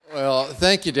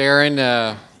thank you,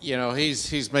 Darren.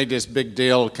 He's made this big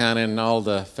deal kind of in all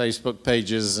the Facebook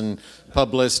pages and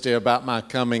publicity about my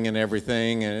coming and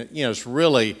everything, and it's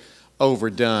really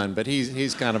overdone. But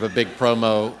he's kind of a big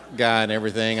promo guy and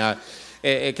everything.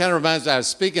 It kind of reminds me, I was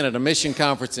speaking at a mission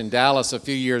conference in Dallas a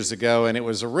few years ago, and it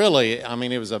was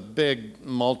it was a big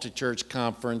multi-church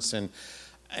conference and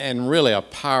really a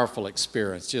powerful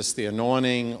experience. Just the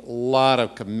anointing, a lot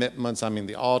of commitments.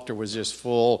 The altar was just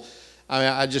full.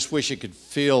 I just wish you could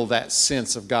feel that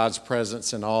sense of God's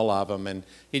presence in all of them. And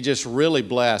he just really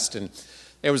blessed. And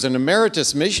there was an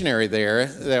emeritus missionary there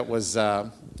that was,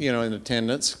 in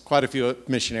attendance. Quite a few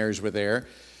missionaries were there.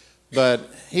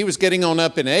 But he was getting on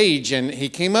up in age, and he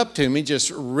came up to me just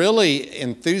really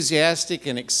enthusiastic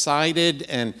and excited.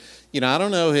 And, I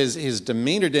don't know, his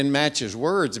demeanor didn't match his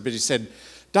words, but he said,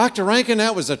 "Dr. Rankin,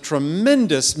 that was a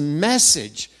tremendous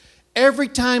message. Every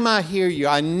time I hear you,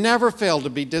 I never fail to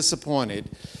be disappointed."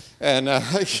 And, I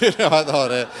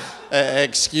thought,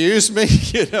 excuse me?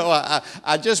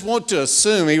 I just want to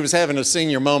assume he was having a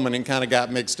senior moment and kind of got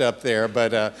mixed up there.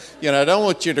 But, I don't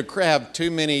want you to have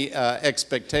too many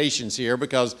expectations here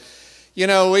because,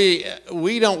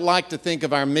 we don't like to think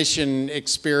of our mission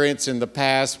experience in the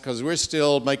past because we're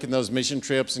still making those mission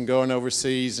trips and going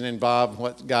overseas and involved in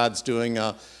what God's doing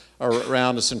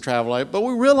around us and travel. But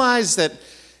we realize that,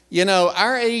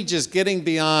 our age is getting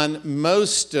beyond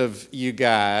most of you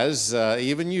guys,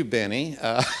 even you, Benny.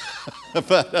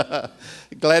 But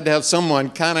glad to have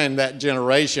someone kind of in that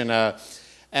generation. And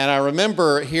I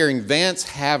remember hearing Vance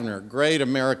Havner, great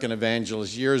American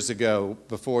evangelist, years ago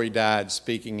before he died,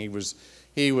 speaking. He was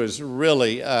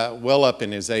really well up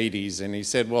in his 80s, and he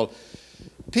said, "Well,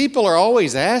 people are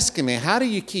always asking me, how do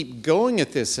you keep going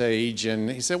at this age?"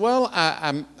 And he said, "Well,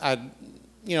 I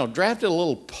drafted a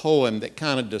little poem that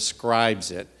kind of describes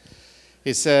it."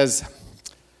 He says,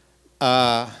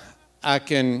 "I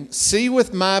can see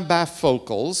with my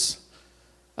bifocals,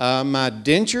 my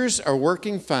dentures are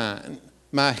working fine,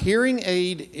 my hearing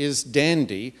aid is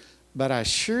dandy, but I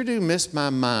sure do miss my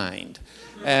mind."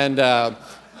 And, I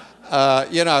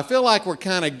feel like we're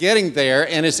kind of getting there,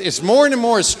 and it's more and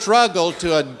more a struggle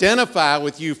to identify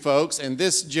with you folks in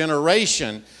this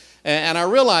generation. And I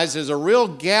realize there's a real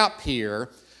gap here,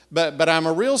 but I'm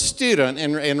a real student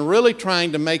and really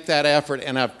trying to make that effort.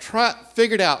 And I've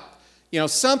figured out,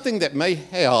 something that may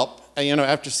help,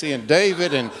 after seeing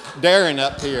David and Darren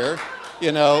up here,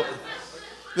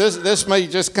 this may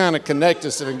just kind of connect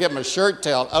us and get my shirt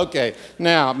tailed. Okay,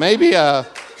 now maybe, a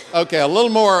little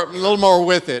more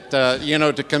with it,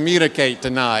 to communicate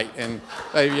tonight. And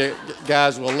maybe you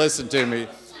guys will listen to me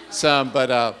some,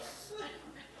 but,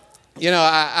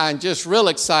 I'm just real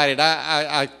excited.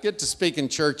 I get to speak in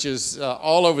churches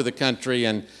all over the country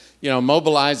and,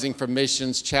 mobilizing for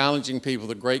missions, challenging people,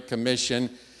 the Great Commission.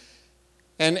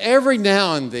 And every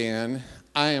now and then,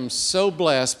 I am so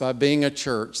blessed by being a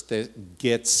church that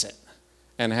gets it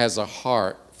and has a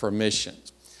heart for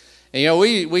missions. And,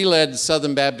 we led the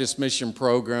Southern Baptist Mission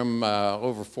Program,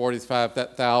 over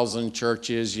 45,000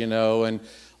 churches, and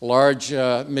large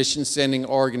mission sending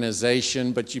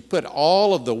organization, but you put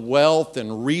all of the wealth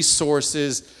and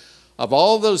resources of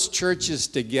all those churches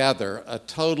together, a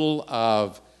total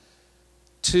of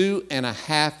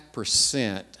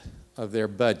 2.5% of their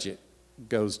budget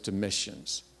goes to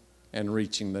missions and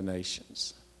reaching the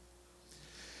nations.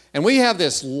 And we have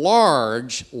this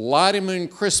large Light of Moon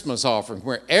Christmas offering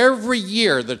where every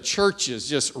year the churches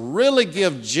just really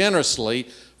give generously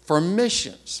for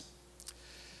missions.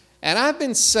 And I've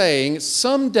been saying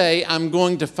someday I'm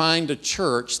going to find a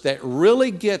church that really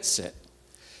gets it.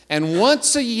 And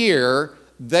once a year,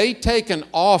 they take an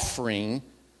offering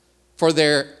for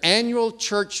their annual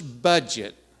church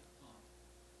budget,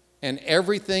 and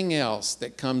everything else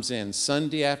that comes in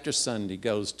Sunday after Sunday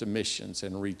goes to missions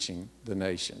and reaching the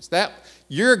nations. That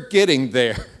you're getting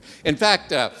there. In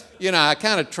fact, I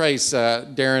kind of trace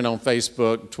Darren on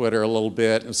Facebook, Twitter a little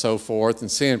bit and so forth,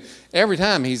 and see him every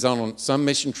time he's on some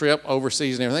mission trip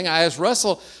overseas and everything. I asked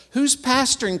Russell, who's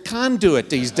pastoring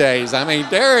Conduit these days?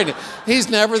 Darren, he's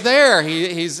never there.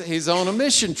 He's on a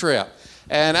mission trip.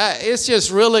 And it's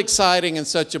just really exciting and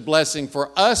such a blessing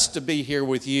for us to be here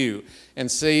with you and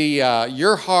see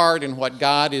your heart and what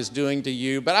God is doing to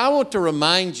you. But I want to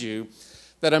remind you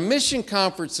that a mission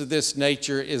conference of this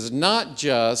nature is not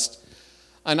just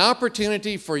an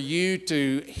opportunity for you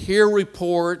to hear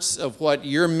reports of what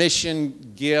your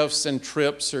mission gifts and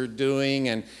trips are doing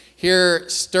and hear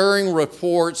stirring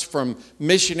reports from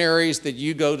missionaries that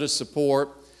you go to support.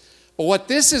 But what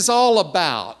this is all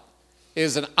about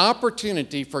is an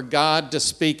opportunity for God to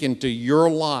speak into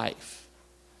your life.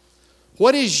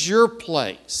 What is your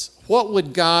place? What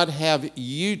would God have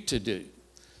you to do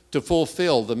to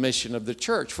fulfill the mission of the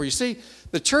church? For you see,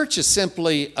 the church is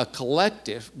simply a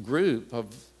collective group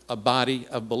of a body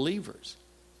of believers.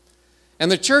 And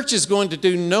the church is going to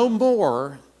do no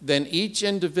more than each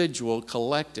individual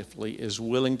collectively is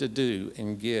willing to do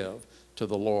and give to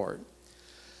the Lord.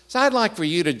 So I'd like for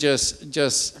you to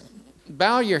just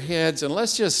bow your heads and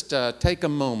let's just take a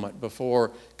moment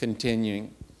before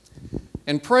continuing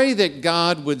and pray that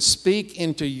God would speak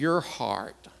into your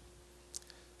heart,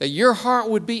 that your heart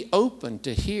would be open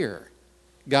to hear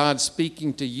God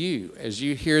speaking to you as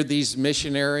you hear these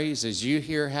missionaries, as you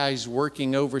hear how He's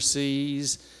working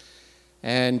overseas,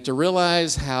 and to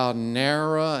realize how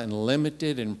narrow and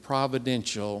limited and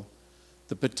providential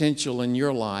the potential in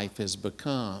your life has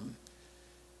become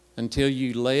until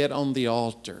you lay it on the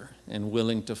altar and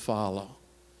willing to follow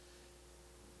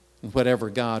whatever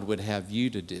God would have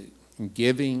you to do.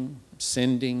 Giving,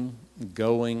 sending,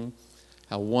 going.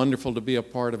 How wonderful to be a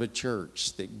part of a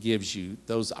church that gives you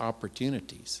those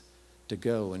opportunities to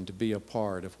go and to be a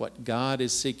part of what God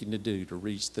is seeking to do to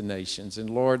reach the nations.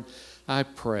 And Lord, I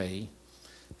pray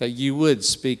that you would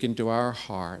speak into our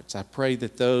hearts. I pray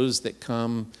that those that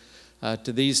come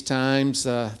to these times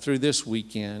through this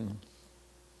weekend,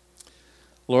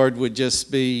 Lord, would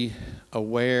just be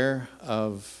aware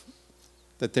of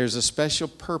that there's a special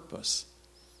purpose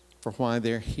for why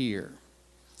they're here.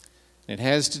 It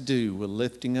has to do with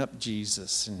lifting up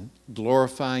Jesus and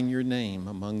glorifying your name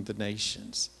among the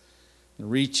nations and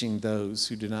reaching those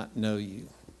who do not know you,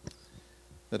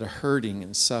 that are hurting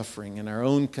and suffering in our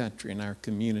own country and our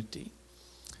community.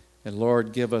 And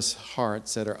Lord, give us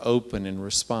hearts that are open and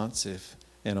responsive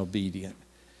and obedient.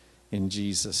 In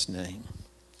Jesus' name,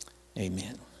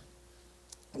 amen.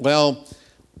 Well,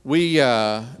 we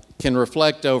can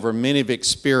reflect over many of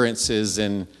experiences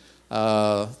in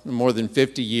more than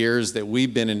 50 years that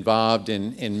we've been involved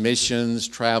in missions,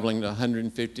 traveling to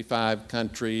 155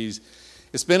 countries.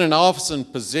 It's been an awesome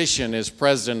position as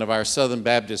president of our Southern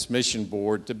Baptist Mission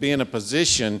Board to be in a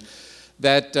position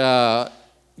that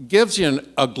gives you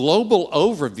a global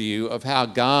overview of how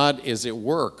God is at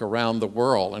work around the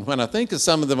world. And when I think of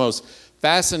some of the most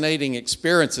fascinating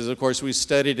experiences, of course, we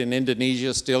studied in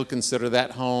Indonesia, still consider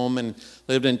that home, and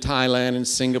lived in Thailand and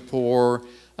Singapore,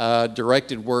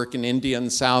 directed work in India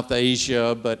and South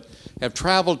Asia, but have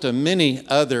traveled to many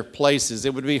other places.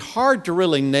 It would be hard to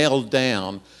really nail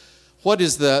down what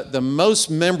is the most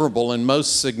memorable and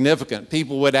most significant.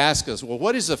 People would ask us, well,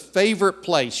 what is the favorite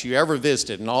place you ever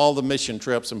visited in all the mission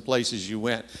trips and places you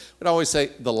went? We'd always say,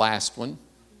 the last one.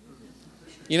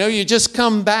 You know, you just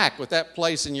come back with that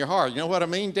place in your heart. You know what I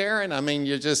mean, Darren? I mean,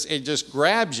 it just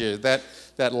grabs you, that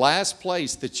last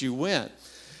place that you went.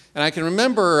 And I can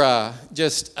remember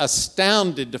just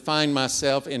astounded to find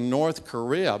myself in North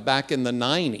Korea back in the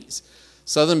 90s.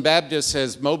 Southern Baptist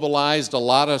has mobilized a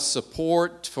lot of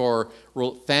support for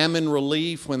famine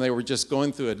relief when they were just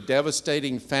going through a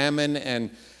devastating famine.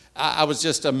 And I was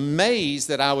just amazed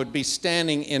that I would be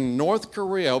standing in North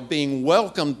Korea being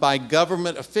welcomed by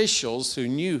government officials who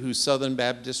knew who Southern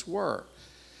Baptists were.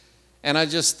 And I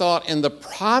just thought, in the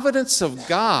providence of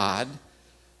God,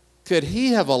 could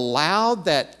He have allowed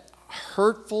that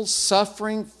hurtful,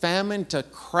 suffering famine to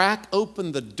crack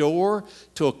open the door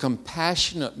to a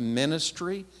compassionate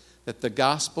ministry, that the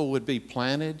gospel would be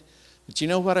planted? But you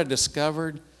know what I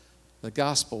discovered? The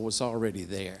gospel was already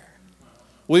there.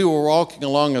 We were walking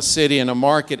along a city in a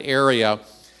market area,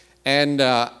 and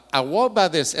I walked by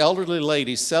this elderly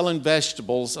lady selling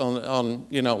vegetables on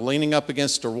leaning up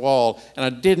against her wall, and I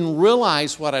didn't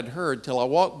realize what I'd heard till I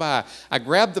walked by. I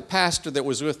grabbed the pastor that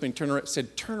was with me and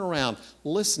said, turn around,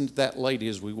 listen to that lady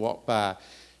as we walked by.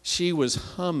 She was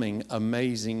humming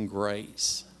Amazing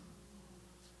Grace.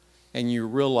 And you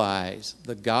realize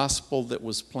the gospel that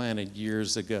was planted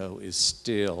years ago is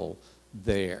still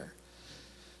there.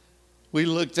 We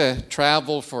looked at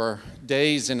travel for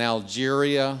days in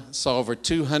Algeria, saw over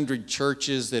 200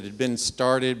 churches that had been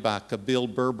started by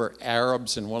Kabyle Berber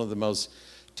Arabs in one of the most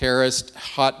terrorist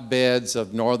hotbeds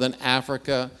of northern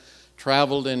Africa.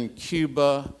 Traveled in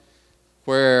Cuba,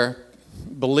 where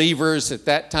believers at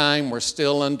that time were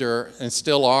still under, and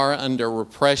still are under,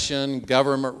 repression,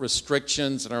 government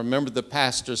restrictions. And I remember the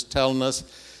pastors telling us,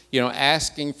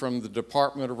 asking from the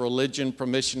Department of Religion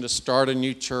permission to start a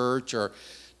new church, or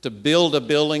to build a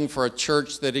building for a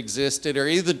church that existed, or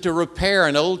either to repair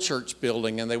an old church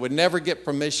building, and they would never get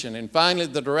permission. And finally,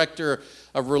 the director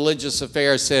of religious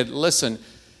affairs said, listen,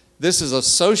 this is a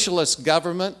socialist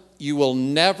government. You will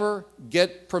never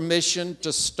get permission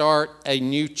to start a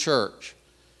new church.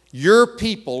 Your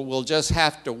people will just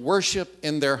have to worship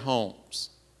in their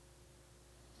homes.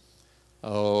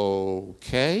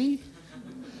 Okay.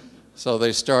 So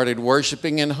they started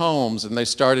worshiping in homes, and they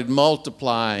started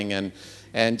multiplying,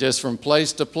 and just from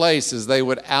place to place as they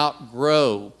would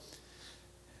outgrow.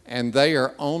 And they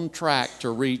are on track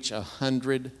to reach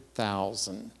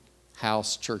 100,000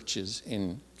 house churches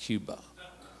in Cuba.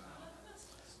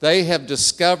 They have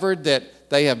discovered that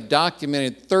they have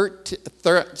documented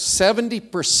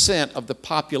 70% of the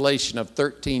population of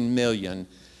 13 million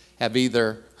have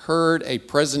either heard a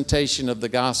presentation of the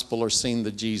gospel or seen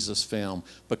the Jesus film,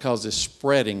 because it's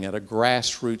spreading at a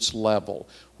grassroots level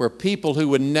where people who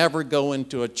would never go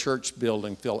into a church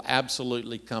building feel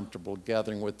absolutely comfortable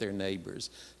gathering with their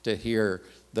neighbors to hear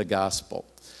the gospel.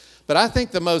 But I think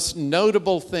the most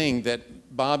notable thing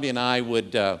that Bobby and I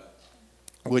would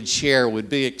share would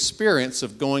be experience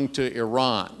of going to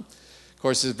Iran. Of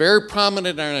course, it's very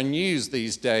prominent in our news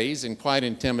these days and quite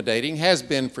intimidating, has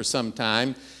been for some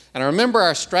time. And I remember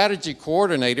our strategy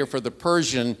coordinator for the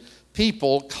Persian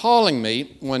people calling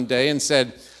me one day and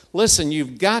said, listen,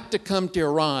 you've got to come to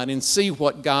Iran and see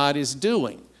what God is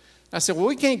doing. I said, well,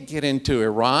 we can't get into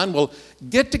Iran. We'll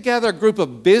get together a group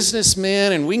of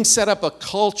businessmen and we can set up a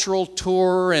cultural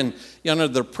tour and,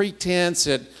 the pretense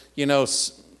at,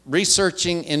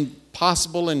 researching in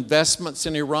possible investments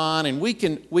in Iran, and we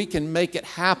can make it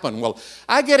happen. Well,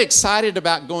 I get excited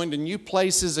about going to new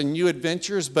places and new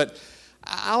adventures, but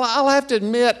I'll have to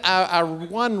admit, I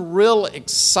wasn't real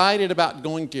excited about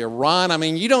going to Iran. I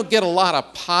mean, you don't get a lot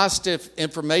of positive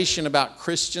information about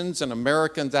Christians and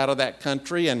Americans out of that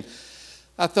country. And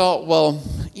I thought, well,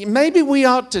 maybe we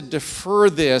ought to defer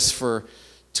this for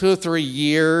 2 or 3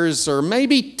 years, or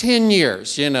maybe 10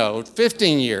 years,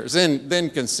 15 years, and then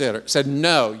consider. Said,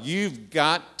 no, you've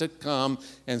got to come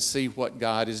and see what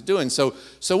God is doing. So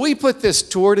we put this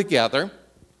tour together.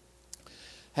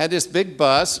 Had this big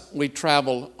bus. We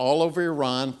traveled all over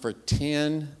Iran for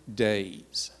 10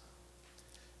 days.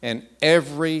 And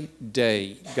every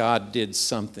day, God did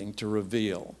something to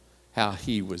reveal how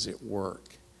He was at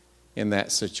work in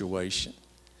that situation.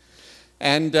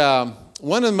 And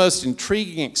one of the most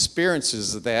intriguing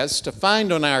experiences of that is to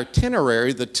find on our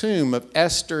itinerary the tomb of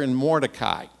Esther and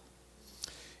Mordecai.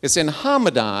 It's in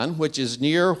Hamadan, which is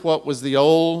near what was the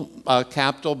old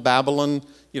capital, Babylon,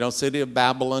 city of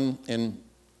Babylon in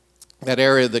that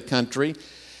area of the country.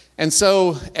 And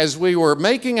so as we were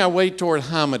making our way toward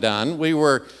Hamadan, we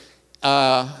were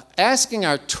asking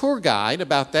our tour guide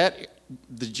about that,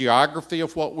 the geography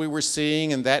of what we were seeing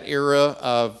in that era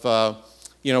of,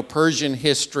 Persian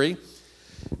history.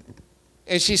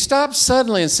 And she stopped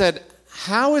suddenly and said,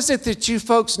 how is it that you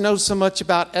folks know so much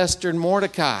about Esther and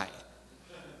Mordecai?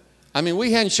 I mean,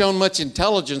 we hadn't shown much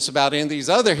intelligence about any of these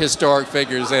other historic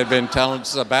figures they had been telling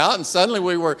us about, and suddenly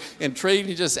we were intrigued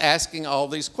and just asking all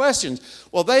these questions.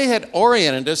 Well, they had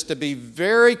oriented us to be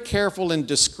very careful and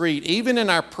discreet, even in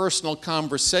our personal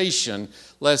conversation,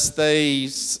 lest they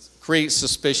create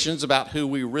suspicions about who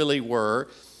we really were.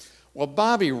 Well,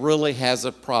 Bobby really has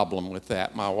a problem with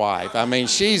that, my wife. I mean,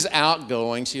 she's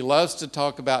outgoing. She loves to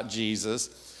talk about Jesus.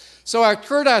 So our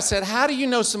tour guide said, how do you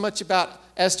know so much about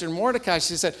Esther and Mordecai?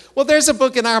 She said, well, there's a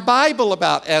book in our Bible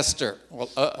about Esther.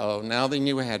 Well, now they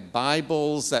knew we had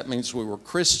Bibles. That means we were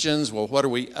Christians. Well, what are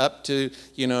we up to?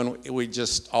 And we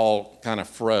just all kind of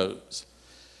froze.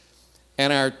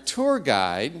 And our tour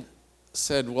guide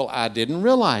said, well, I didn't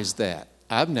realize that.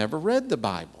 I've never read the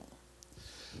Bible.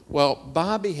 Well,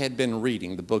 Bobby had been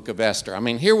reading the book of Esther. I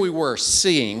mean, here we were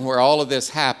seeing where all of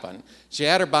this happened. She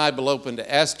had her Bible open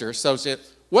to Esther, so she said,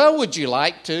 well, would you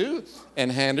like to?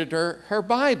 And handed her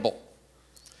Bible.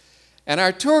 And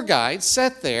our tour guide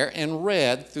sat there and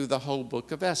read through the whole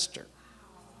book of Esther.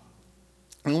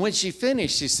 And when she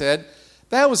finished, she said,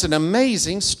 that was an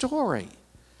amazing story.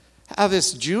 How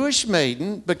this Jewish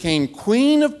maiden became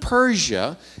queen of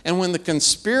Persia, and when the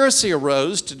conspiracy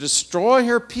arose to destroy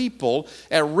her people,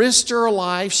 at risk to her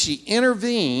life, she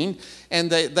intervened,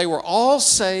 and they were all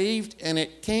saved, and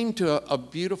it came to a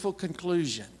beautiful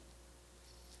conclusion.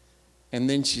 And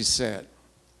then she said,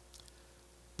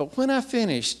 but when I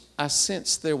finished, I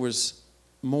sensed there was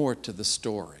more to the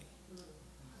story.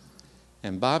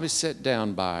 And Bobby sat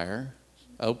down by her,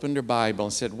 opened her Bible,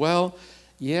 and said, well,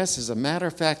 yes, as a matter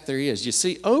of fact, there is. You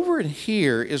see, over in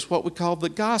here is what we call the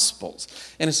Gospels.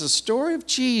 And it's the story of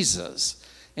Jesus.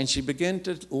 And she began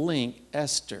to link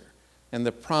Esther and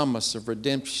the promise of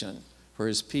redemption for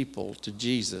his people to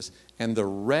Jesus. And the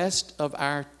rest of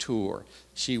our tour,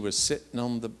 she was sitting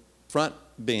on the front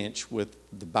bench with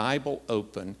the Bible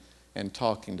open and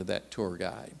talking to that tour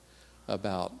guide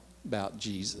about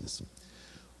Jesus.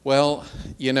 Well,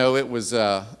 it was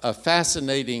a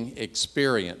fascinating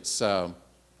experience.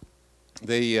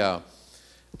 The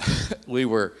we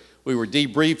were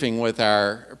debriefing with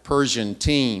our Persian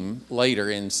team later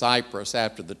in Cyprus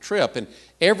after the trip, and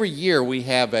every year we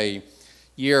have a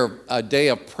day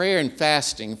of prayer and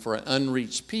fasting for an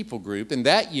unreached people group, and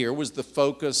that year was the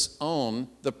focus on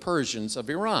the Persians of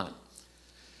Iran.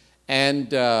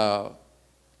 And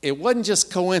it wasn't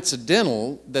just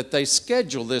coincidental that they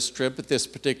scheduled this trip at this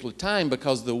particular time,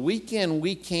 because the weekend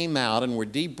we came out and were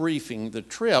debriefing the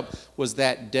trip was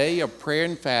that day of prayer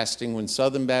and fasting when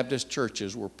Southern Baptist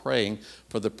churches were praying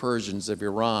for the Persians of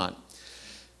Iran.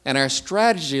 And our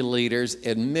strategy leaders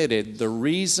admitted the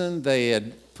reason they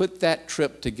had put that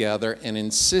trip together and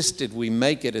insisted we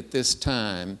make it at this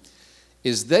time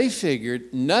is they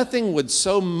figured nothing would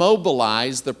so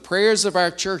mobilize the prayers of our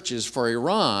churches for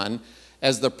Iran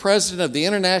as the president of the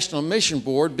International Mission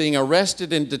Board being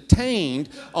arrested and detained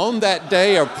on that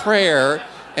day of prayer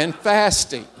and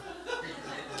fasting.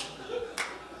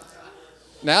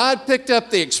 Now, I picked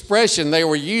up the expression they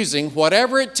were using,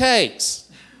 whatever it takes,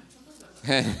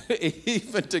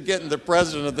 even to getting the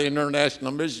president of the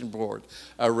International Mission Board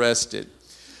arrested.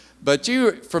 But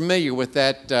you're familiar with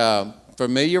that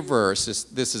familiar verse.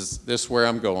 This is where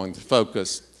I'm going to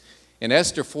focus. In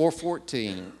Esther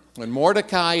 4:14, when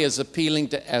Mordecai is appealing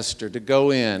to Esther to go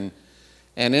in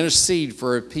and intercede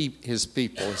for his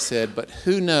people, he said, "But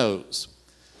who knows?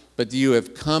 But you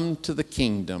have come to the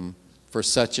kingdom for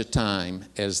such a time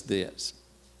as this."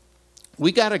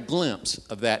 We got a glimpse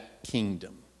of that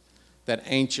kingdom, that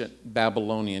ancient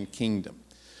Babylonian kingdom,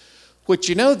 which,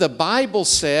 you know, the Bible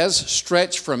says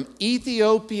stretched from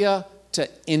Ethiopia to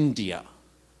India.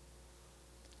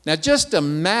 Now just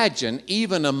imagine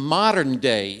even a modern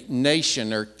day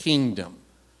nation or kingdom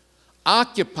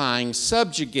occupying,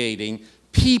 subjugating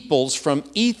peoples from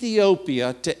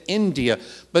Ethiopia to India.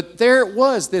 But there it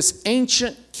was, this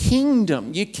ancient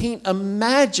kingdom. You can't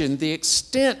imagine the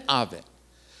extent of it.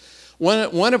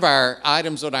 One of our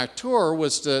items on our tour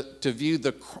was to view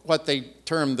what they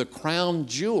termed the crown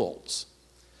jewels,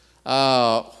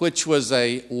 which was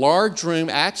a large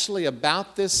room, actually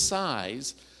about this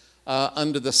size,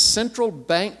 under the central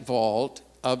bank vault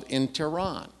in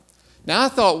Tehran. Now, I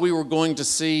thought we were going to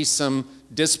see some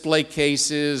display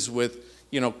cases with,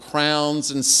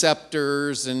 crowns and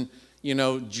scepters and,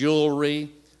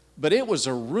 jewelry. But it was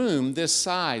a room this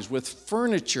size with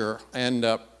furniture and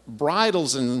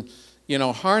bridles and,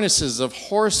 harnesses of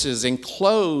horses and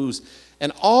clothes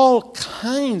and all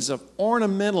kinds of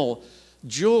ornamental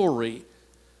jewelry,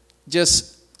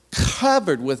 just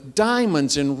covered with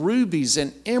diamonds and rubies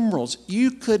and emeralds.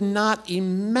 You could not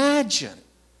imagine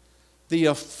the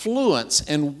affluence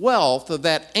and wealth of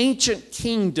that ancient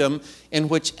kingdom in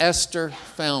which Esther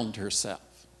found herself.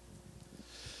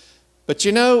 But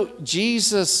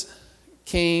Jesus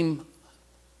came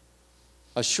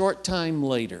a short time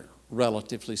later,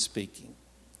 relatively speaking,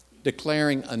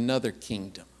 declaring another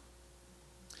kingdom.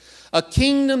 A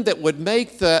kingdom that would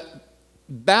make the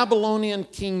Babylonian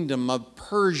kingdom of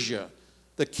Persia,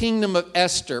 the kingdom of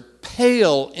Esther,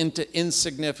 pale into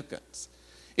insignificance.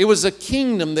 It was a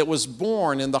kingdom that was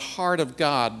born in the heart of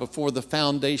God before the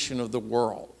foundation of the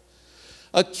world.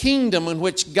 A kingdom in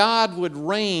which God would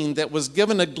reign, that was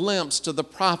given a glimpse to the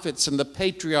prophets and the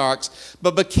patriarchs,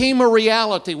 but became a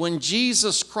reality when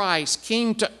Jesus Christ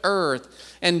came to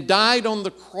earth and died on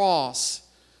the cross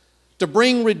to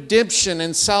bring redemption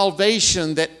and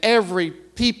salvation, that every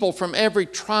people from every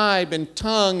tribe and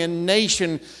tongue and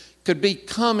nation could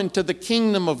come into the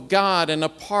kingdom of God and a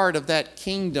part of that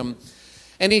kingdom.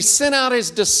 And he sent out his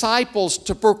disciples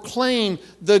to proclaim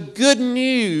the good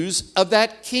news of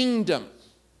that kingdom.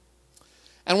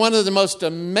 And one of the most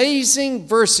amazing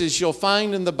verses you'll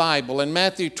find in the Bible, in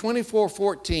Matthew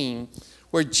 24:14,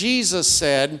 where Jesus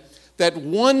said that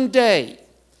one day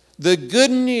the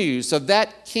good news of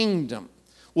that kingdom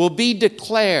will be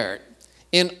declared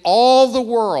in all the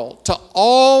world, to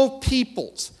all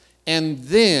peoples, and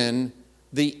then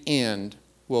the end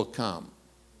will come.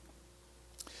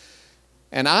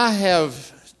 And I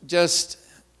have just,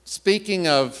 speaking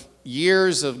of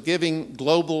years of giving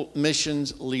global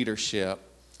missions leadership,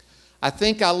 I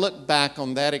think I look back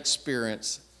on that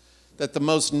experience that the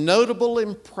most notable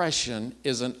impression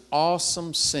is an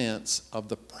awesome sense of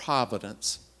the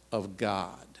providence of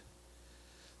God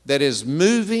that is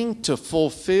moving to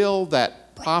fulfill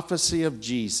that prophecy of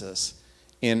Jesus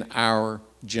in our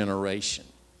generation.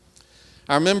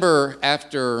 I remember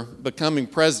after becoming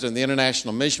president of the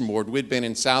International Mission Board, we'd been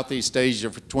in Southeast Asia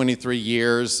for 23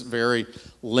 years, very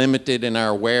limited in our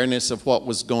awareness of what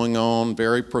was going on,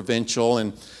 very provincial.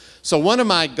 And so one of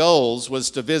my goals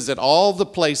was to visit all the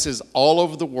places all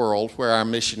over the world where our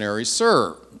missionaries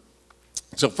serve.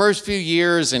 So first few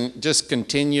years and just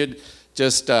continued,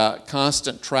 just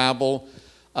constant travel,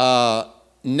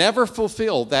 never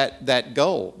fulfilled that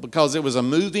goal because it was a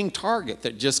moving target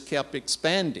that just kept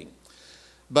expanding.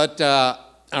 But I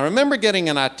remember getting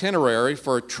an itinerary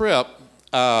for a trip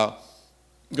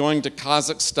going to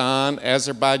Kazakhstan,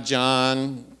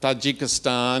 Azerbaijan,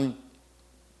 Tajikistan,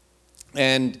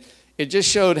 and it just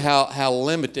showed how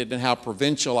limited and how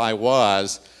provincial I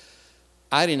was.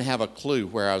 I didn't have a clue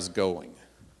where I was going.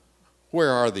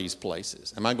 Where are these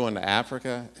places? Am I going to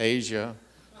Africa, Asia?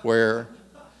 Where?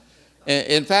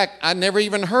 In fact, I never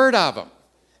even heard of them.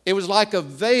 It was like a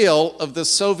veil of the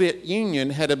Soviet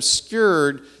Union had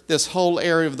obscured this whole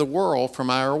area of the world from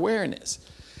our awareness.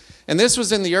 And this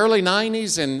was in the early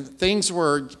 90s, and things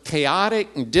were chaotic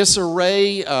and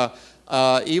disarray.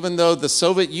 Even though the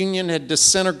Soviet Union had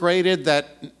disintegrated, that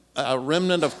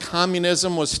remnant of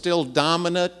communism was still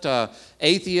dominant,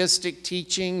 atheistic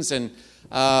teachings, and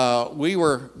we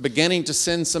were beginning to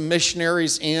send some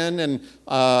missionaries in, and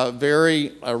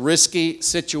very risky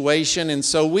situation. And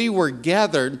so we were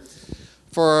gathered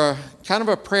for kind of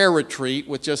a prayer retreat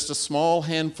with just a small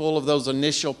handful of those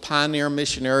initial pioneer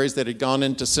missionaries that had gone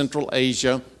into Central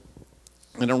Asia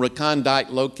in a recondite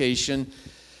location,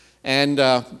 and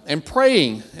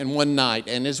praying in one night.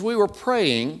 And as we were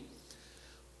praying,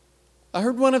 I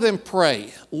heard one of them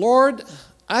pray, "Lord,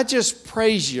 I just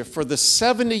praise you for the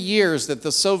 70 years that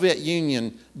the Soviet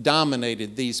Union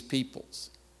dominated these peoples."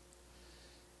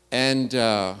 And,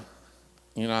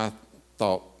 I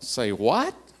thought, say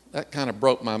what? That kind of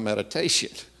broke my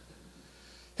meditation.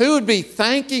 Who would be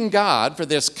thanking God for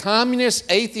this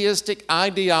communist, atheistic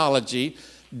ideology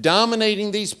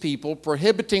dominating these people,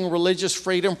 prohibiting religious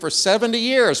freedom for 70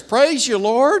 years? Praise you,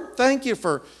 Lord. Thank you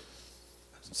for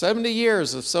 70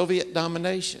 years of Soviet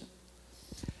domination.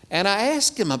 And I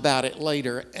asked him about it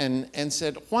later and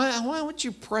said, why would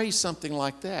you pray something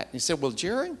like that? And he said, well,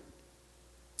 Jerry,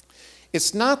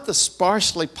 it's not the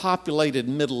sparsely populated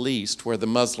Middle East where the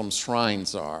Muslim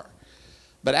shrines are,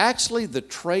 but actually the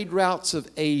trade routes of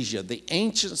Asia. The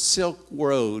ancient Silk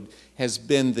Road has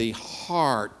been the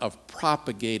heart of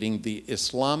propagating the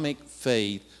Islamic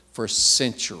faith for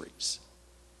centuries.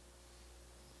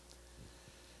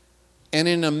 And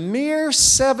in a mere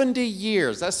 70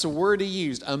 years, that's the word he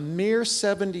used, a mere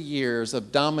 70 years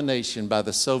of domination by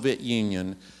the Soviet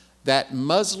Union, that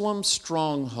Muslim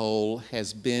stronghold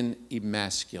has been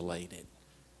emasculated,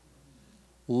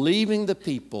 leaving the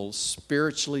people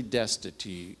spiritually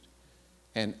destitute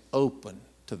and open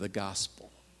to the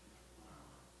gospel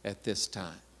at this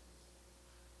time.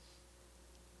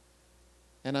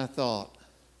 And I thought,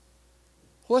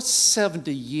 what's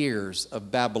 70 years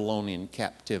of Babylonian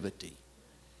captivity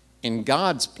in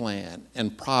God's plan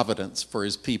and providence for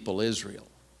his people Israel?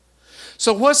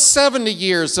 So what's 70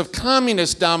 years of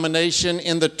communist domination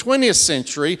in the 20th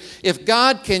century if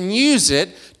God can use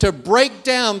it to break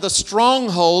down the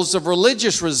strongholds of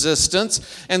religious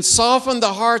resistance and soften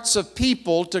the hearts of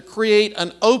people to create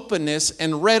an openness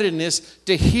and readiness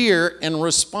to hear and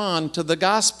respond to the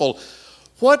gospel?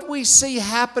 What we see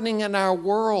happening in our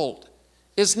world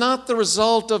is not the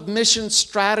result of mission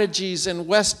strategies and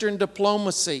Western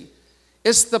diplomacy.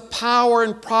 It's the power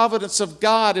and providence of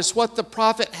God. It's what the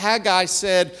prophet Haggai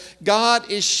said.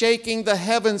 God is shaking the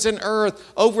heavens and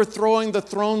earth, overthrowing the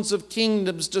thrones of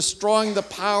kingdoms, destroying the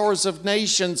powers of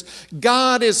nations.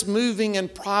 God is moving in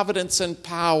providence and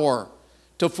power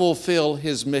to fulfill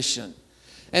his mission.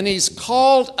 And he's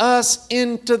called us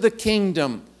into the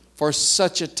kingdom for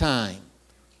such a time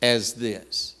as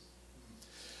this.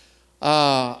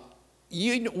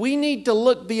 We need to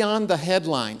look beyond the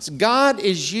headlines. God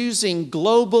is using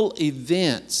global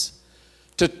events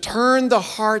to turn the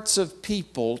hearts of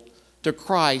people to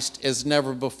Christ as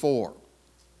never before.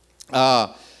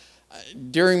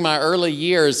 During my early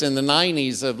years in the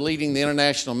 90s of leading the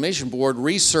International Mission Board,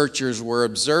 researchers were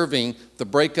observing the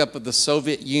breakup of the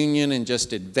Soviet Union and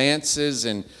just advances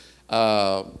and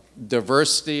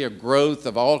diversity or growth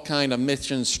of all kind of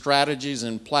mission strategies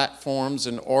and platforms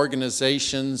and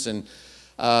organizations, and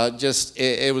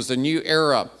it was a new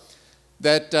era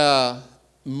that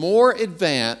more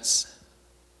advance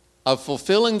of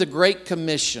fulfilling the Great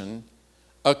Commission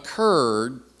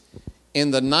occurred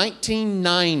in the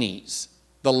 1990s,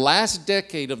 the last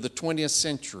decade of the 20th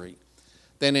century,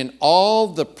 than in all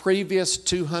the previous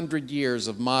 200 years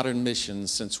of modern missions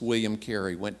since William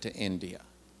Carey went to India.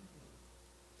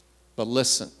 But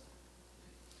listen,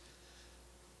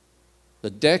 the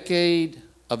decade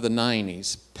of the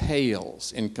 90s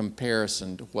pales in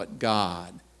comparison to what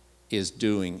God is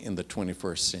doing in the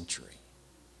 21st century.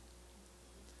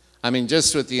 I mean,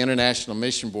 just with the International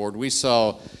Mission Board, we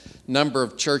saw number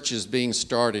of churches being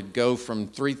started go from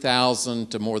 3,000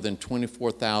 to more than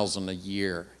 24,000 a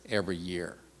year, every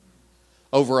year.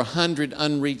 Over 100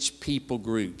 unreached people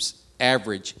groups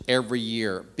average every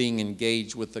year being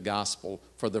engaged with the gospel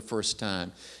for the first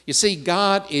time. You see,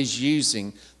 God is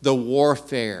using the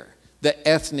warfare, the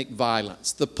ethnic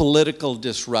violence, the political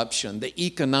disruption, the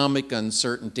economic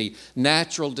uncertainty,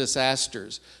 natural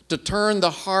disasters, to turn the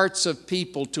hearts of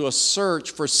people to a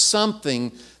search for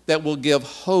something that will give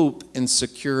hope and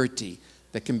security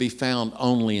that can be found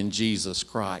only in Jesus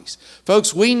Christ.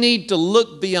 Folks, we need to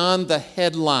look beyond the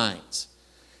headlines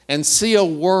and see a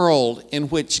world in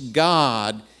which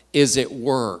God is at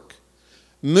work,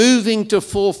 moving to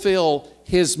fulfill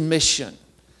His mission,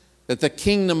 that the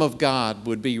kingdom of God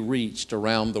would be reached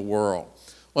around the world.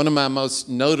 One of my most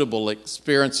notable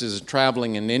experiences is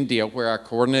traveling in India, where I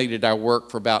coordinated our work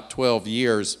for about 12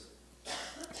 years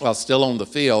while still on the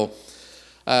field.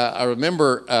 I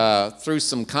remember through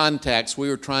some contacts, we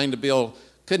were trying to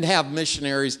couldn't have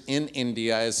missionaries in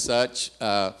India as such.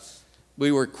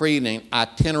 We were creating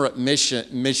itinerant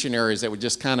missionaries that would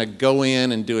just kind of go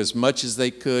in and do as much as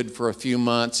they could for a few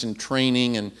months in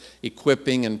training and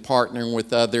equipping and partnering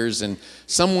with others. And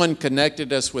someone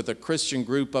connected us with a Christian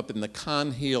group up in the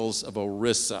Con Hills of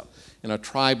Orissa, in a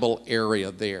tribal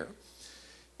area there.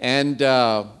 And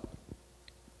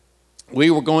we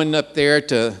were going up there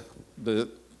to the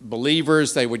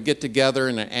believers. They would get together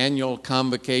in an annual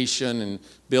convocation and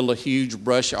build a huge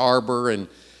brush arbor. And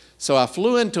so I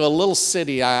flew into a little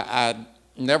city I'd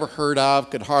never heard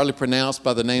of, could hardly pronounce,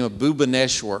 by the name of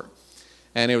Bhubaneswar.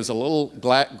 And it was a little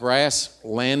grass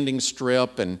landing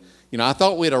strip. And, I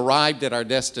thought we'd arrived at our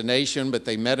destination, but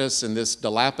they met us in this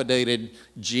dilapidated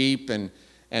Jeep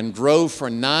and drove for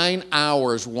 9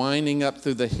 hours winding up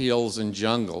through the hills and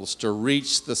jungles to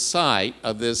reach the site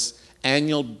of this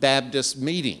annual Baptist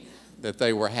meeting that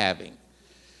they were having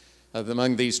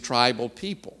among these tribal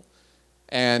people.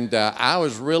 And I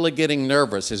was really getting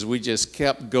nervous as we just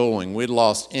kept going. We'd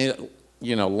lost,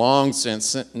 long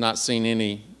since not seen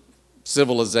any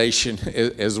civilization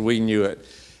as we knew it.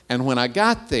 And when I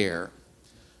got there,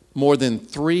 more than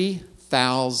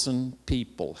 3,000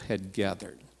 people had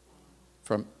gathered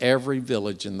from every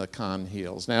village in the Con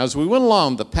Hills. Now, as we went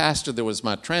along, the pastor that was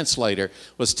my translator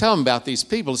was telling about these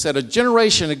people. He said a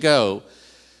generation ago,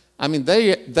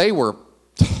 they were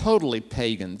totally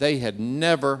pagan. They had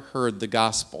never heard the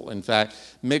gospel. In fact,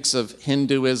 mix of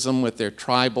Hinduism with their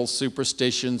tribal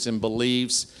superstitions and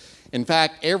beliefs. In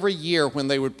fact, every year when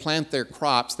they would plant their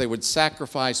crops, they would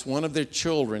sacrifice one of their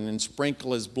children and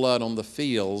sprinkle his blood on the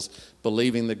fields,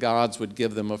 believing the gods would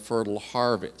give them a fertile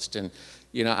harvest. And,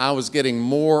 I was getting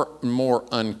more and more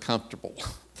uncomfortable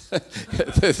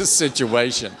with this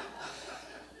situation.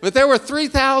 But there were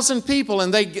 3,000 people,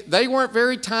 and they weren't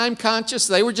very time conscious.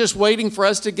 They were just waiting for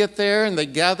us to get there, and they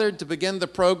gathered to begin the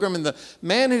program. And the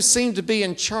man who seemed to be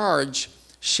in charge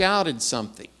shouted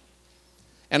something.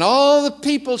 And all the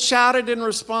people shouted in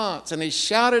response, and he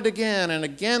shouted again, and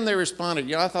again they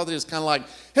responded. I thought it was kind of like,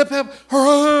 hip, hip,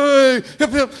 hooray, hip,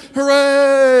 hip,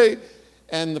 hooray.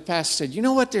 And the pastor said, you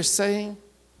know what they're saying?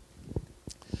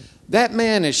 That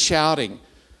man is shouting,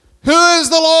 who is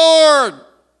the Lord?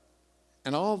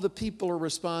 And all the people are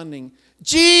responding,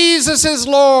 Jesus is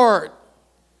Lord.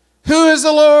 Who is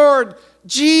the Lord?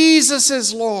 Jesus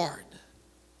is Lord.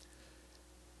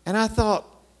 And I thought,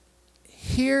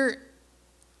 here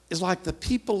is like the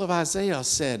people of Isaiah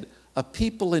said, a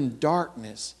people in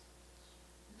darkness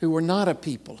who were not a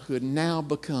people, who had now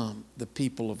become the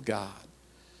people of God.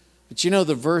 But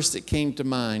the verse that came to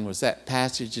mind was that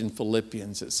passage in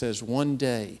Philippians that says, one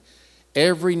day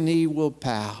every knee will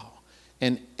bow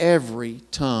and every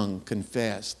tongue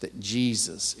confess that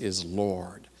Jesus is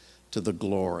Lord, to the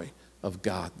glory of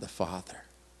God the Father.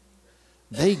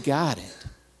 They got it.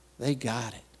 They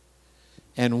got it.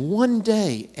 And one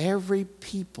day, every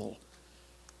people,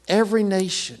 every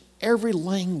nation, every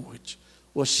language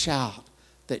will shout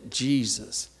that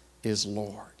Jesus is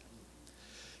Lord.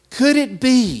 Could it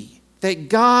be that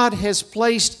God has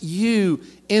placed you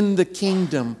in the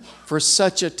kingdom for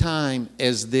such a time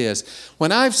as this?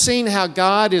 When I've seen how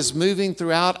God is moving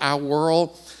throughout our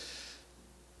world,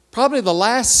 probably the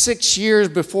last 6 years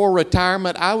before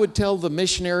retirement, I would tell the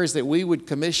missionaries that we would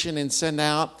commission and send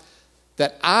out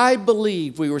that I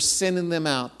believe we were sending them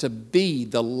out to be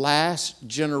the last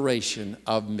generation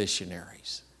of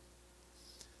missionaries.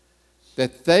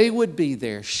 That they would be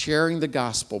there sharing the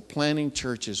gospel, planting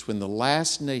churches when the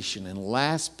last nation and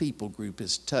last people group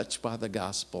is touched by the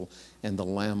gospel and the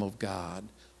Lamb of God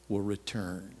will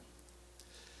return.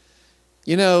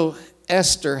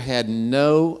 Esther had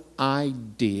no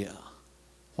idea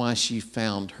why she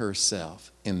found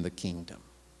herself in the kingdom.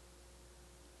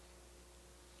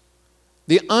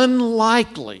 The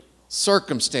unlikely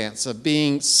circumstance of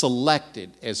being selected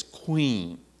as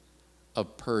queen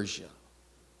of Persia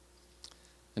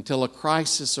until a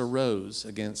crisis arose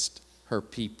against her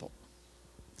people.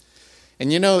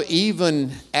 And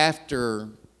even after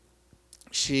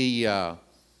she,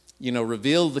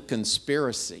 revealed the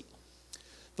conspiracy,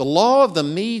 the law of the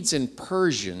Medes and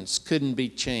Persians couldn't be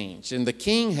changed. And the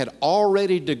king had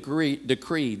already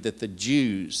decreed that the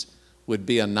Jews would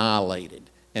be annihilated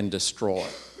and destroyed.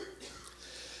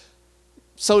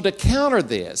 So to counter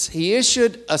this, he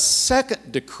issued a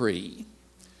second decree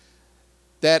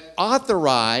that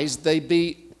authorized they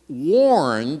be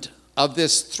warned of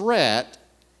this threat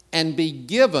and be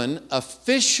given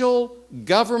official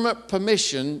government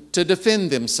permission to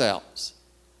defend themselves.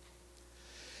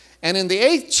 And in the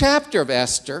 8th chapter of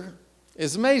Esther,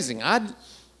 it's amazing. I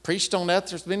preached on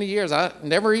Esther for many years. I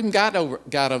never even got over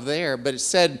there, but it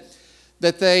said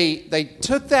that they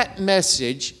took that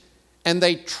message and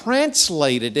they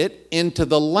translated it into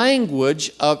the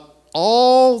language of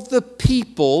all the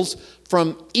peoples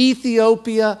from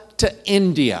Ethiopia to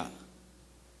India.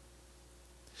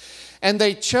 And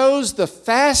they chose the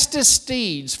fastest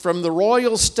steeds from the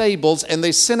royal stables, and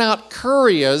they sent out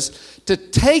couriers to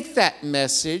take that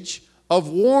message of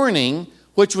warning,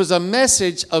 which was a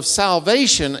message of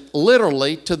salvation,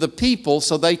 literally, to the people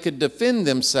so they could defend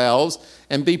themselves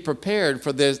and be prepared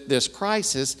for this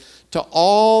crisis, to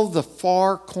all the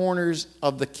far corners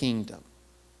of the kingdom.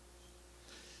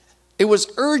 It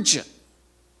was urgent,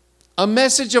 a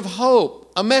message of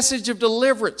hope, a message of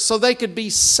deliverance, so they could be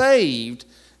saved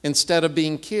instead of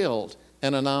being killed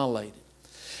and annihilated.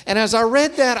 And as I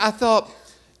read that, I thought,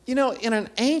 in an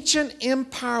ancient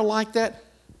empire like that,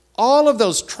 all of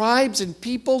those tribes and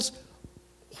peoples,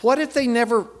 what if they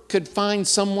never could find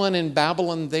someone in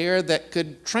Babylon there that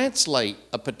could translate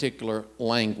a particular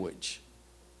language?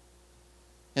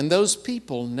 And those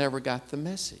people never got the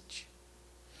message.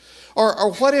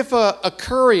 Or what if a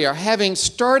courier, having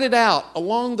started out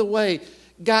along the way,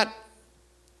 got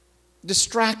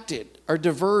distracted or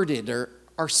diverted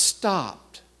or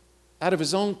stopped out of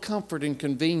his own comfort and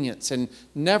convenience and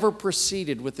never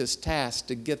proceeded with his task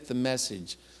to get the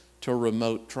message to a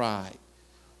remote tribe?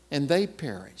 And they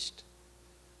perished.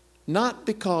 Not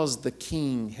because the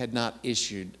king had not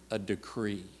issued a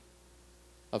decree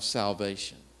of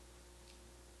salvation,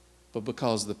 but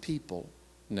because the people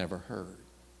never heard.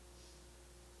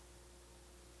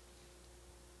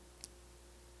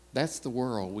 That's the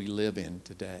world we live in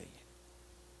today.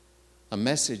 A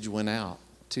message went out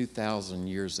 2,000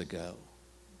 years ago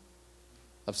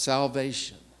of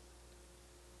salvation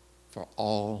for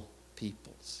all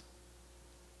peoples.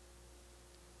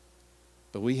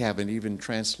 But we haven't even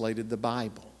translated the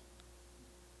Bible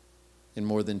in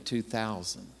more than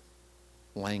 2,000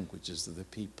 languages of the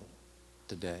people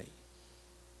today.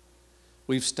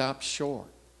 We've stopped short.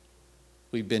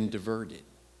 We've been diverted.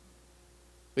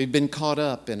 We've been caught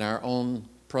up in our own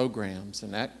programs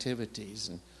and activities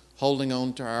and holding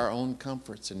on to our own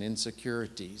comforts and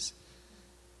insecurities.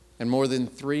 And more than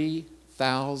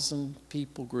 3,000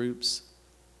 people groups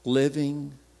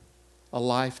living a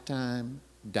lifetime,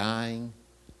 dying,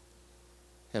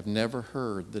 have never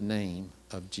heard the name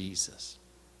of Jesus.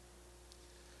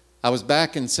 I was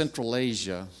back in Central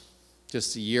Asia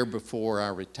just a year before I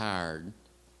retired,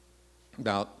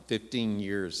 about 15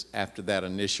 years after that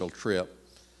initial trip.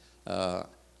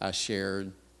 I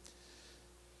shared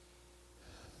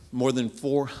more than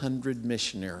 400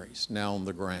 missionaries now on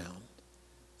the ground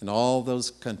in all those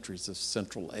countries of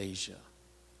Central Asia.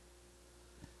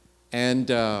 And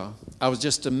I was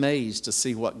just amazed to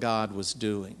see what God was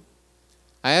doing.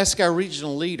 I asked our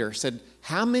regional leader, said,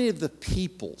 how many of the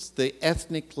peoples, the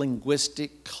ethnic,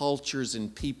 linguistic cultures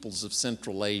and peoples of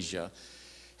Central Asia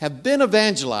have been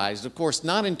evangelized? Of course,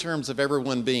 not in terms of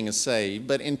everyone being saved,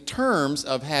 but in terms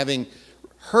of having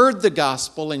heard the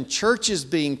gospel and churches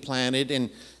being planted and,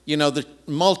 the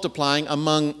multiplying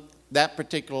among that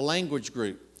particular language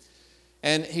group.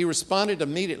 And he responded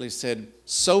immediately, said,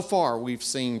 so far we've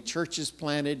seen churches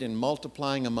planted and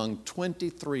multiplying among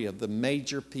 23 of the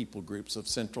major people groups of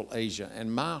Central Asia.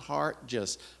 And my heart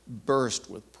just burst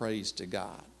with praise to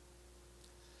God.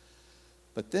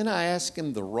 But then I asked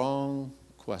him the wrong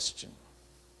question.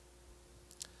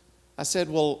 I said,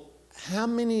 well, how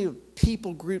many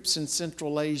people groups in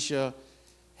Central Asia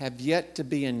have yet to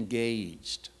be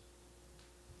engaged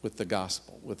with the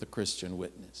gospel, with the Christian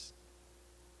witness?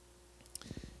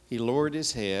 He lowered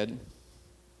his head.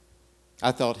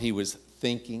 I thought he was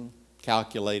thinking,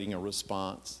 calculating a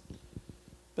response,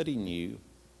 but he knew.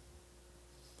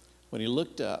 When he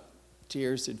looked up,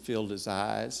 tears had filled his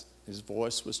eyes. His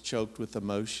voice was choked with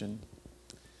emotion.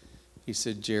 He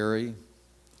said, Jerry,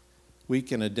 we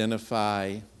can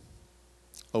identify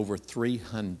over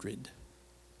 300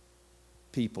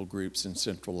 people groups in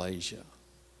Central Asia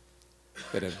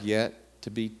that have yet to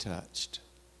be touched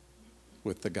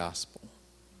with the gospel.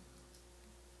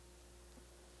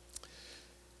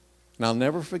 And I'll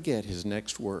never forget his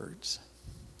next words.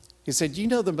 He said, you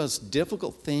know the most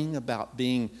difficult thing about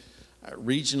being a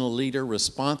regional leader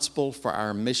responsible for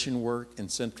our mission work in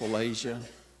Central Asia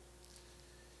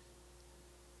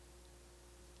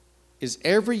is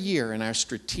every year in our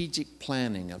strategic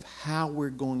planning of how we're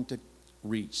going to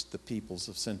reach the peoples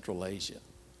of Central Asia.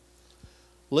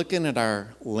 Looking at our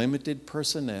limited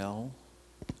personnel,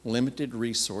 limited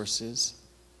resources,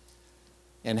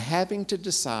 and having to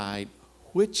decide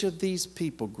which of these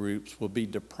people groups will be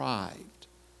deprived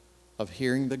of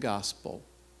hearing the gospel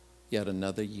yet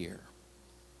another year.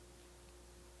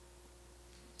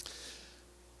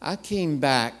 I came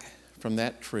back from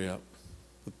that trip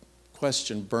with a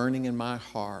question burning in my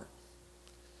heart.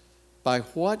 By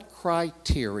what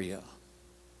criteria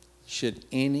should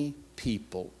any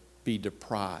people be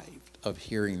deprived of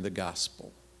hearing the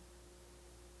gospel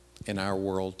in our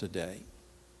world today?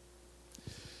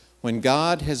 When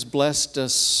God has blessed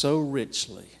us so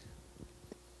richly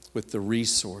with the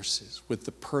resources, with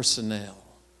the personnel,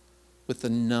 with the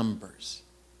numbers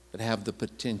that have the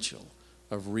potential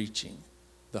of reaching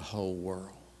the whole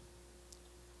world.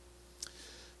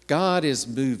 God is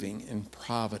moving in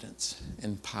providence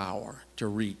and power to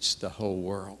reach the whole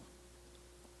world.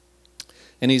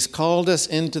 And He's called us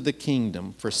into the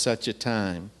kingdom for such a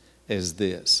time as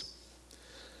this.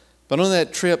 But on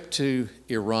that trip to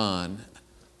Iran,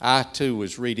 I too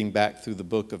was reading back through the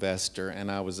book of Esther,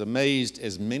 and I was amazed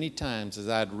as many times as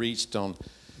I'd preached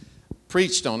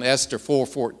on Esther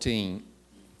 4:14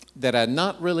 that I'd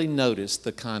not really noticed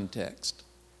the context.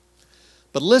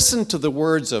 But listen to the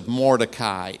words of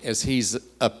Mordecai as he's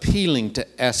appealing to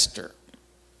Esther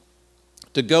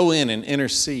to go in and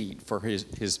intercede for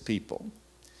his people.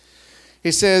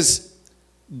 He says,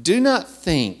 do not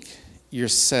think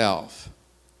yourself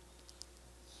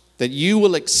that you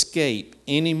will escape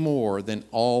any more than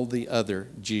all the other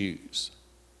Jews.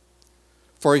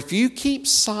 For if you keep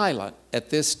silent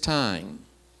at this time,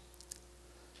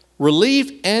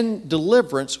 relief and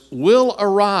deliverance will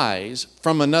arise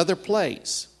from another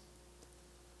place,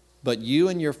 but you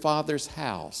and your father's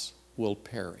house will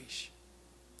perish.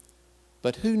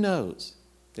 But who knows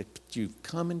that you've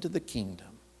come into the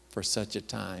kingdom for such a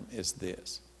time as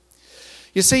this?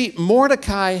 You see,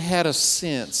 Mordecai had a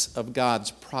sense of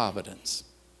God's providence,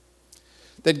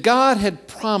 that God had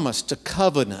promised a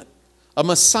covenant, a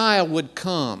Messiah would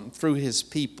come through his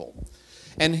people.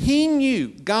 And he knew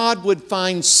God would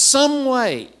find some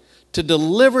way to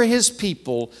deliver his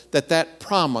people that that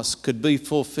promise could be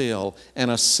fulfilled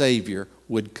and a Savior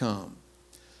would come.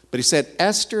 But he said,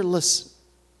 Esther, listen,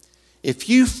 if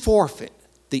you forfeit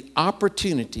the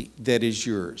opportunity that is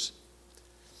yours,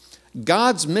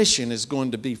 God's mission is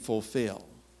going to be fulfilled,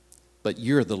 but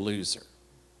you're the loser.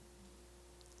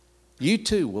 You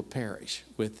too will perish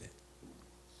with it.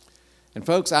 And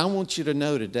folks, I want you to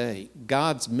know today,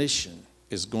 God's mission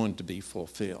is going to be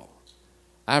fulfilled.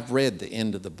 I've read the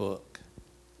end of the book,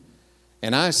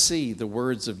 and I see the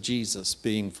words of Jesus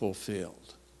being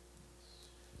fulfilled.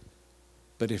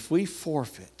 But if we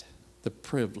forfeit the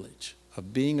privilege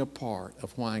of being a part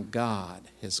of why God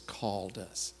has called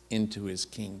us into his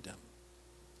kingdom,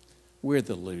 we're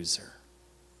the loser.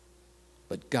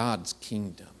 But God's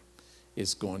kingdom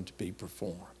is going to be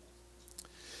performed.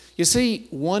 You see,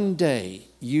 one day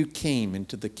you came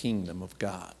into the kingdom of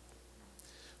God.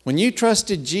 When you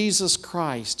trusted Jesus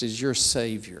Christ as your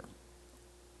Savior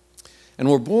and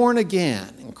were born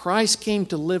again, and Christ came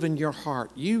to live in your heart,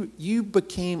 you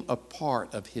became a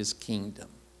part of his kingdom.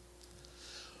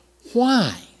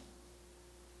 Why?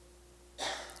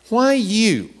 Why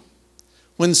you,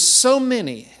 when so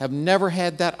many have never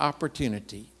had that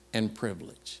opportunity and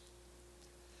privilege?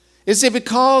 Is it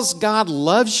because God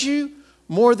loves you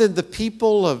more than the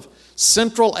people of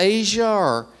Central Asia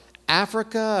or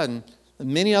Africa and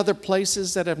many other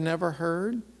places that have never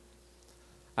heard?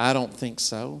 I don't think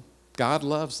so. God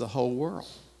loves the whole world.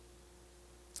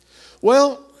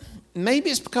 Well, maybe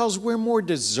it's because we're more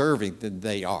deserving than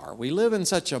they are. We live in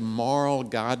such a moral,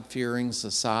 God-fearing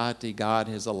society. God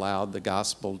has allowed the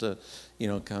gospel to,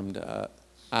 come to us.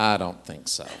 I don't think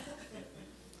so.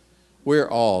 We're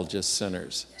all just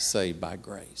sinners saved by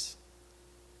grace.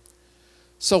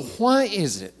 So why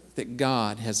is it that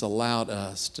God has allowed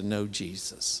us to know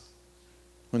Jesus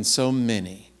when so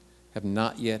many have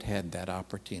not yet had that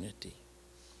opportunity.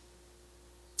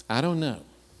 I don't know.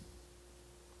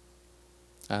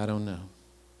 I don't know.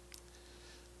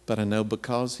 But I know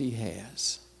because he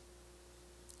has,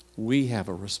 we have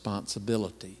a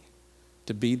responsibility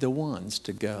to be the ones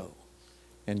to go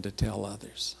and to tell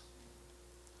others.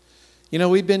 You know,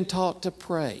 we've been taught to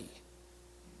pray,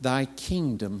 thy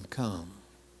kingdom come,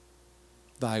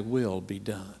 thy will be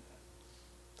done.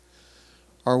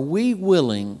 Are we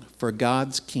willing for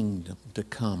God's kingdom to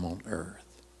come on earth?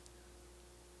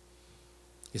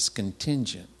 It's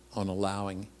contingent on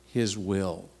allowing his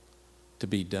will to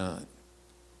be done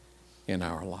in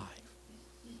our life.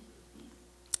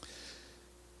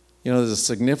 You know, there's a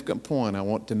significant point I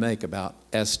want to make about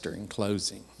Esther in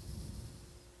closing.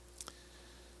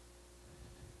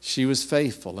 She was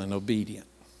faithful and obedient.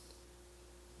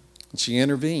 And she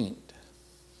intervened.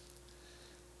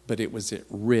 But it was at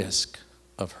risk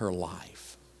of her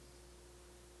life.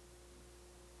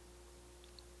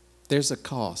 There's a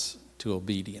cost to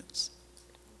obedience.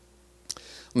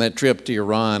 On that trip to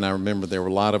Iran, I remember there were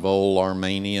a lot of old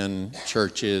Armenian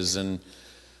churches, and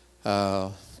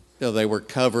they were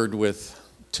covered with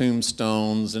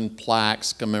tombstones and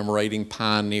plaques commemorating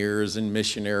pioneers and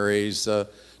missionaries to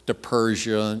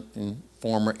Persia in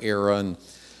former era. And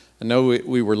I know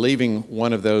we were leaving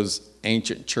one of those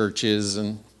ancient churches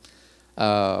and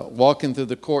walking through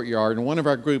the courtyard, and one of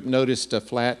our group noticed a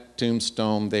flat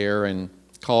tombstone there and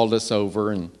called us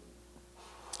over. And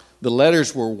the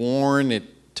letters were worn. It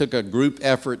took a group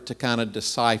effort to kind of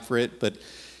decipher it, but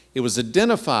it was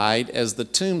identified as the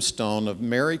tombstone of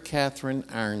Mary Catherine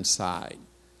Ironside. It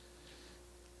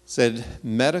said,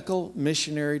 medical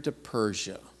missionary to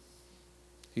Persia,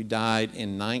 who died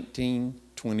in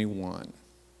 1921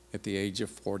 at the age of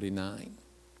 49.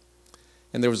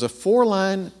 And there was a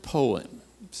 4-line poem.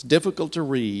 It's difficult to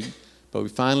read, but we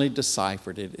finally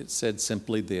deciphered it. It said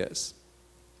simply this: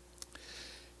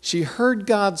 she heard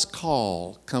God's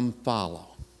call, come follow.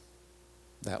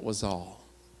 That was all.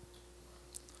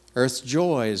 Earth's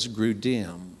joys grew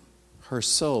dim. Her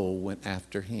soul went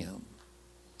after him.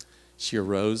 She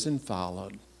arose and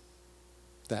followed.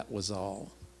 That was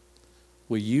all.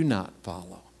 Will you not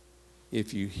follow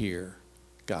if you hear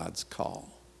God's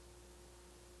call?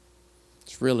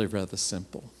 It's really rather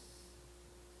simple.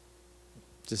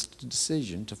 Just a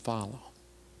decision to follow.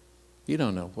 You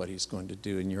don't know what he's going to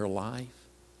do in your life,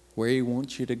 where he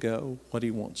wants you to go, what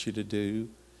he wants you to do.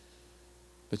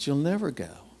 But you'll never go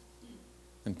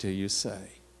until you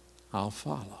say, I'll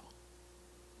follow.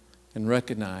 And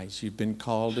recognize you've been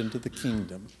called into the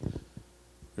kingdom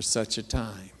for such a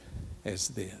time as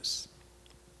this.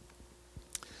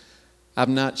 I've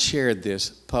not shared this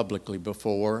publicly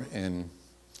before, and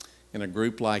in a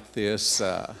group like this,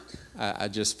 I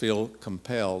just feel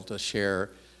compelled to share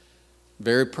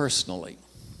very personally.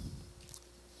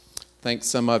 I think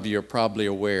some of you are probably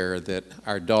aware that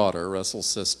our daughter, Russell's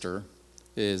sister,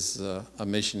 is a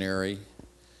missionary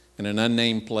in an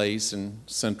unnamed place in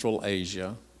Central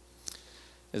Asia.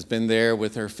 Has been there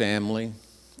with her family,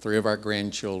 3 of our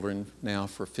grandchildren now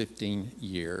for 15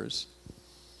 years.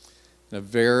 In a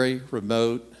very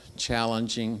remote,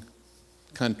 challenging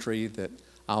country that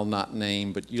I'll not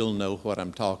name, but you'll know what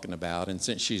I'm talking about. And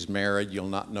since she's married, you'll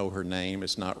not know her name.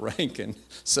 It's not Rankin.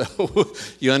 So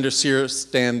you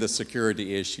understand the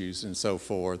security issues and so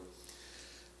forth.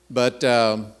 But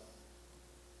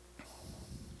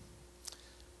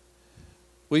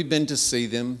we've been to see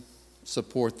them,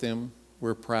 support them.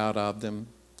 We're proud of them,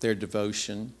 their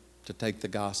devotion to take the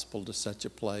gospel to such a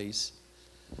place.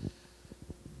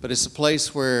 But it's a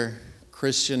place where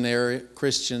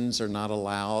Christians are not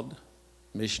allowed.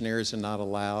 Missionaries are not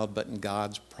allowed, but in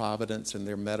God's providence and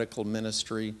their medical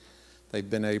ministry, they've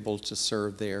been able to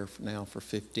serve there now for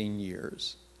 15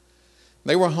 years.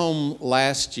 They were home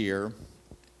last year,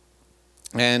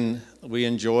 and we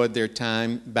enjoyed their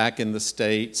time back in the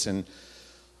States. And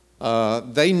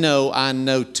they know I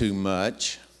know too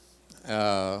much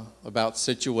about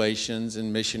situations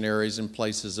and missionaries and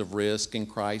places of risk and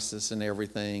crisis and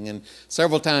everything. And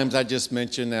several times I just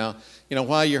mentioned now,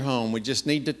 while you're home, we just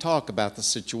need to talk about the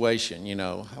situation,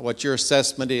 what your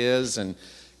assessment is and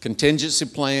contingency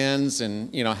plans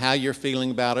and, how you're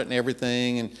feeling about it and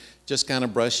everything. And just kind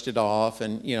of brushed it off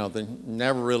and, they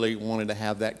never really wanted to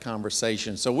have that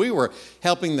conversation. So we were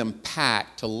helping them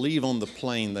pack to leave on the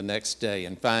plane the next day.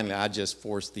 And finally, I just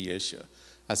forced the issue.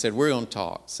 I said, we're going to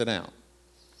talk. Sit down.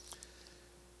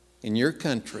 In your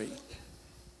country,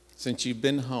 since you've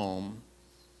been home,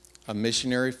 a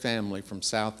missionary family from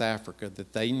South Africa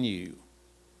that they knew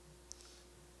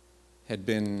had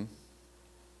been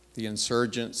The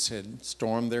insurgents had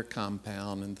stormed their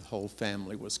compound and the whole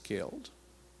family was killed.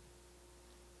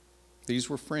 These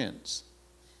were friends.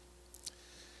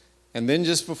 And then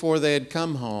just before they had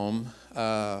come home,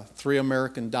 3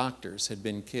 American doctors had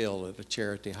been killed at a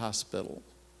charity hospital.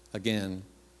 Again,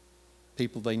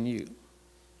 people they knew.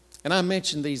 And I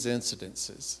mentioned these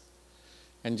incidences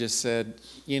and just said,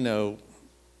 you know,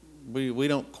 we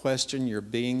don't question your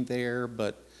being there,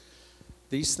 but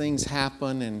these things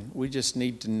happen and we just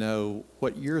need to know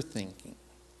what you're thinking.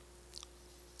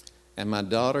 And my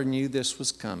daughter knew this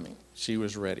was coming. She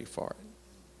was ready for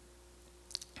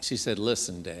it. She said,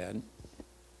 listen, Dad,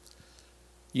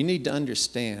 you need to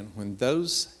understand when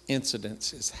those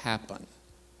incidences happen,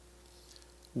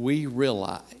 we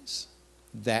realize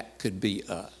that could be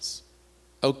us.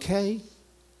 Okay?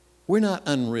 We're not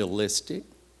unrealistic.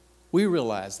 We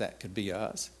realize that could be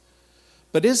us.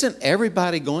 But isn't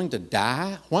everybody going to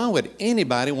die? Why would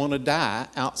anybody want to die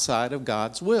outside of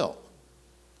God's will?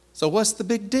 So what's the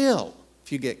big deal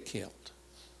if you get killed?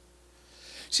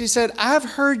 She said, I've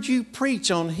heard you preach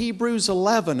on Hebrews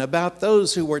 11 about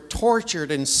those who were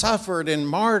tortured and suffered and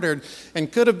martyred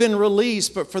and could have been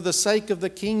released, but for the sake of the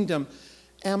kingdom.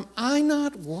 Am I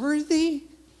not worthy?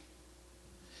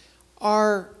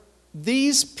 Are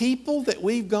these people that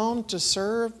we've gone to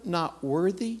serve not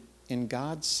worthy in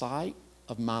God's sight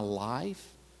of my life?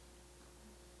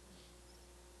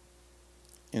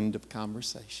 End of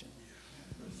conversation.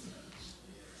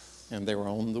 And they were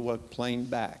on the plane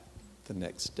back the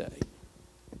next day.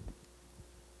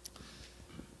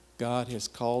 God has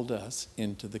called us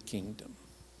into the kingdom.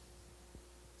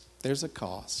 There's a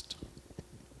cost.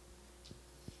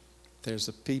 There's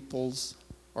a peoples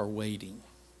are waiting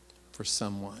for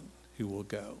someone who will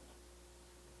go.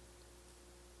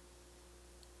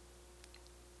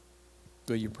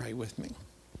 Will you pray with me?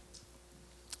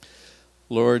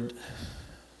 Lord,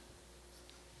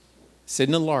 it's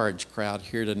in a large crowd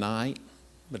here tonight,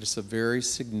 but it's a very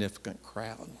significant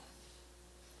crowd.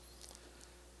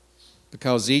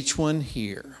 Because each one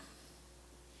here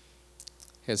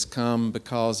has come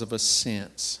because of a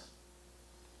sense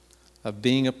of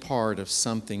being a part of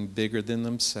something bigger than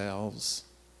themselves,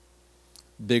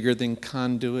 bigger than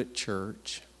Conduit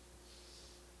Church,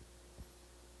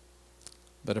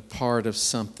 but a part of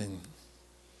something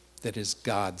that is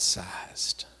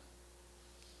God-sized.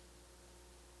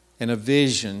 And a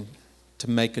vision to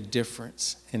make a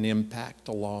difference and impact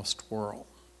a lost world.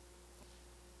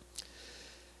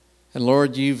 And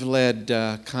Lord, you've led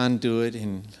Conduit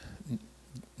in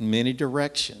many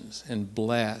directions and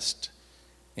blessed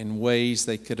in ways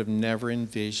they could have never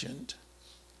envisioned,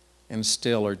 and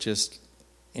still are just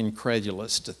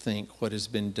incredulous to think what has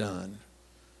been done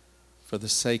for the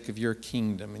sake of your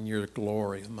kingdom and your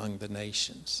glory among the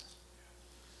nations.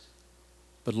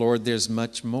 But Lord, there's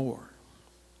much more.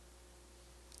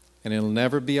 And it'll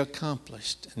never be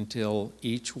accomplished until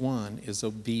each one is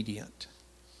obedient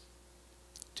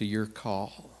to your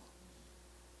call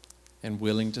and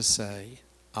willing to say,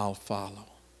 I'll follow.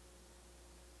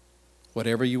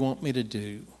 Whatever you want me to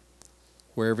do,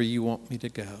 wherever you want me to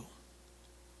go.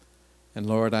 And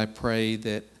Lord, I pray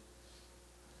that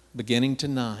beginning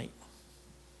tonight,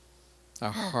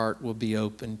 our heart will be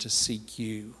open to seek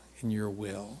you and your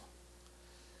will,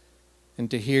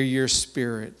 and to hear your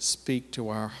Spirit speak to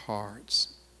our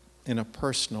hearts in a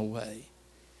personal way,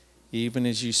 even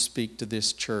as you speak to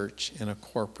this church in a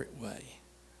corporate way.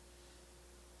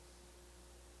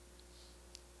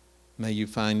 May you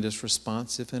find us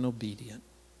responsive and obedient.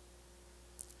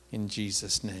 In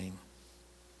Jesus' name,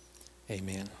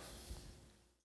 amen.